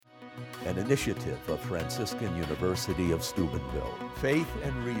an initiative of Franciscan University of Steubenville.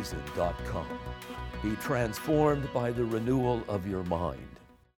 Faithandreason.com. Be transformed by the renewal of your mind.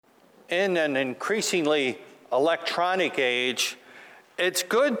 In an increasingly electronic age, it's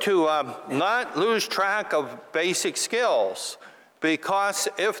good to not lose track of basic skills, because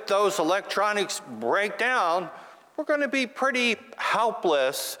if those electronics break down, we're going to be pretty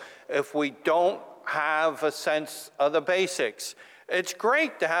helpless if we don't have a sense of the basics. It's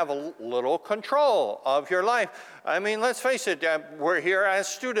great to have a little control of your life. I mean, let's face it, we're here as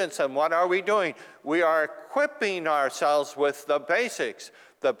students, and what are we doing? We are equipping ourselves with the basics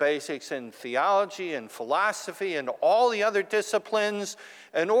in theology and philosophy and all the other disciplines,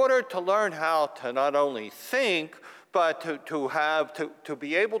 in order to learn how to not only think, but to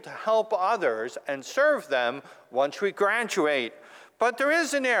be able to help others and serve them once we graduate. But there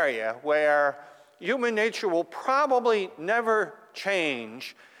is an area where human nature will probably never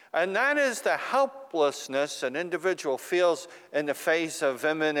change, and that is the helplessness an individual feels in the face of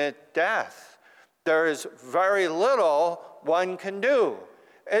imminent death. There is very little one can do.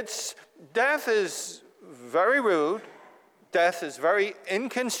 Death is very rude. Death is very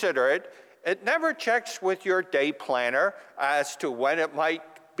inconsiderate. It never checks with your day planner as to when it might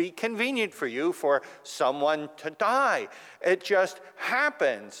be convenient for you for someone to die. It just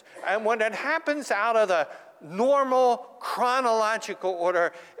happens. And when it happens out of the normal chronological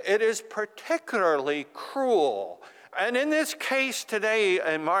order, it is particularly cruel. And in this case today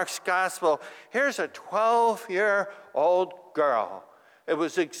in Mark's gospel, here's a 12-year-old girl. It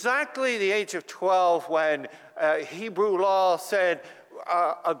was exactly the age of 12 when Hebrew law said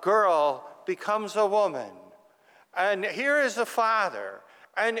a girl becomes a woman. And here is the father.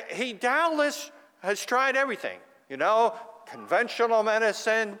 And he doubtless has tried everything, conventional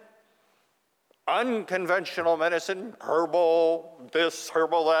medicine, unconventional medicine, herbal this,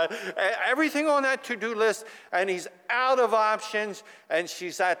 herbal that, everything on that to-do list, and he's out of options, and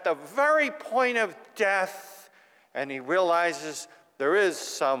she's at the very point of death, and he realizes there is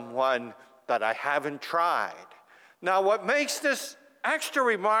someone that I haven't tried. Now, what makes this extra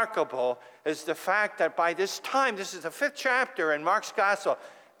remarkable is the fact that by this time, this is the 5th chapter in Mark's gospel,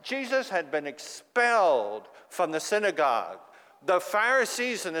 Jesus had been expelled from the synagogue. The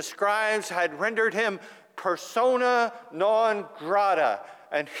Pharisees and the scribes had rendered him persona non grata.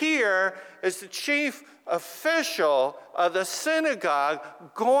 And here is the chief official of the synagogue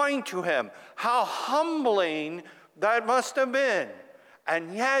going to him. How humbling that must have been.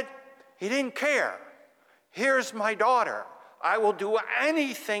 And yet, he didn't care. Here's my daughter. I will do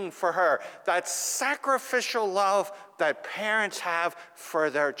anything for her. That sacrificial love that parents have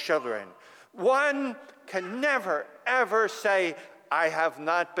for their children. One can never, ever say, I have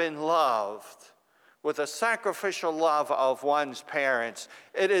not been loved with a sacrificial love of one's parents.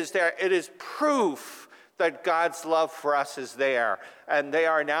 It is there. It is proof that God's love for us is there. And they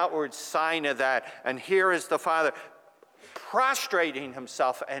are an outward sign of that. And here is the Father prostrating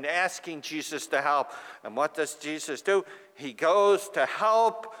himself and asking Jesus to help. And what does Jesus do? He goes to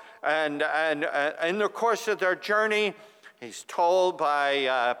help, and in the course of their journey, he's told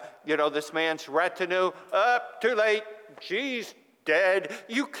by, this man's retinue, too late, she's dead.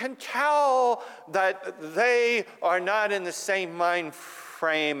 You can tell that they are not in the same mind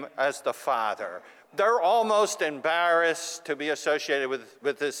frame as the Father. They're almost embarrassed to be associated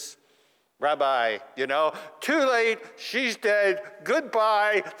with this rabbi, too late, she's dead,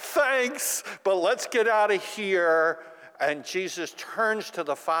 goodbye, thanks, but let's get out of here. And Jesus turns to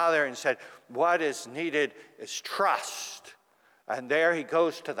the Father and said, what is needed is trust. And there he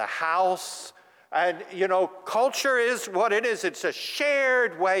goes to the house. And, culture is what it is. It's a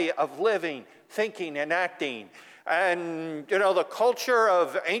shared way of living, thinking, and acting. And, the culture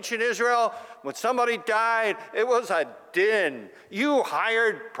of ancient Israel, when somebody died, it was a din. You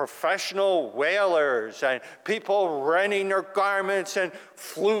hired professional wailers and people renting their garments and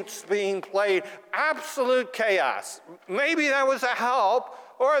flutes being played. Absolute chaos. Maybe that was a help,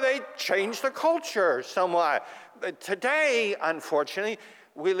 or they changed the culture somewhat. But today, unfortunately,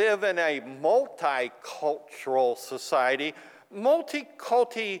 we live in a multicultural society.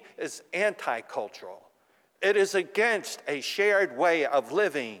 Multiculti is anti-cultural. It is against a shared way of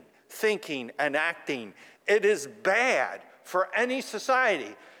living, thinking, and acting. It is bad for any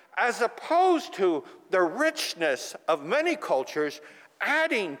society, as opposed to the richness of many cultures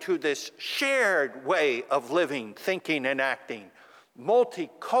adding to this shared way of living, thinking, and acting.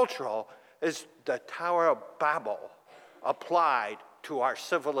 Multicultural is the Tower of Babel applied to our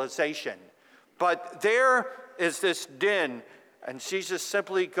civilization. But there is this din, and Jesus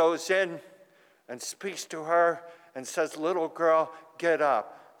simply goes in and speaks to her and says, little girl, get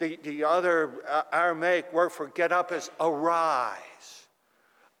up. The other Aramaic word for get up is arise.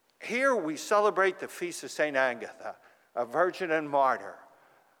 Here we celebrate the feast of St. Agatha, a virgin and martyr.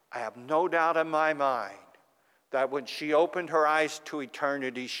 I have no doubt in my mind that when she opened her eyes to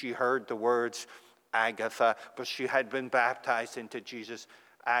eternity, she heard the words Agatha, but she had been baptized into Jesus.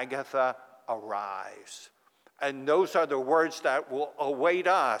 Agatha, arise. And those are the words that will await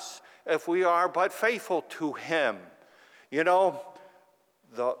us if we are but faithful to him. You know,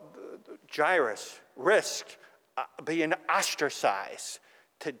 the Jairus risked being ostracized.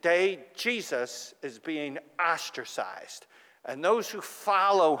 Today, Jesus is being ostracized. And those who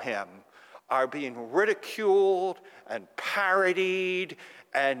follow him are being ridiculed and parodied,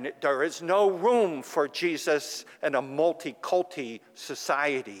 and there is no room for Jesus in a multi-culti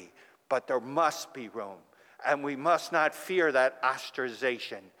society, but there must be room, and we must not fear that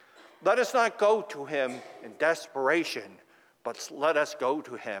ostracization. Let us not go to him in desperation, but let us go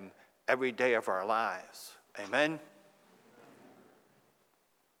to him every day of our lives. Amen.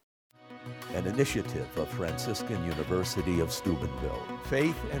 An initiative of Franciscan University of Steubenville.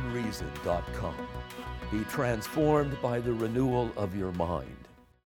 Faithandreason.com. Be transformed by the renewal of your mind.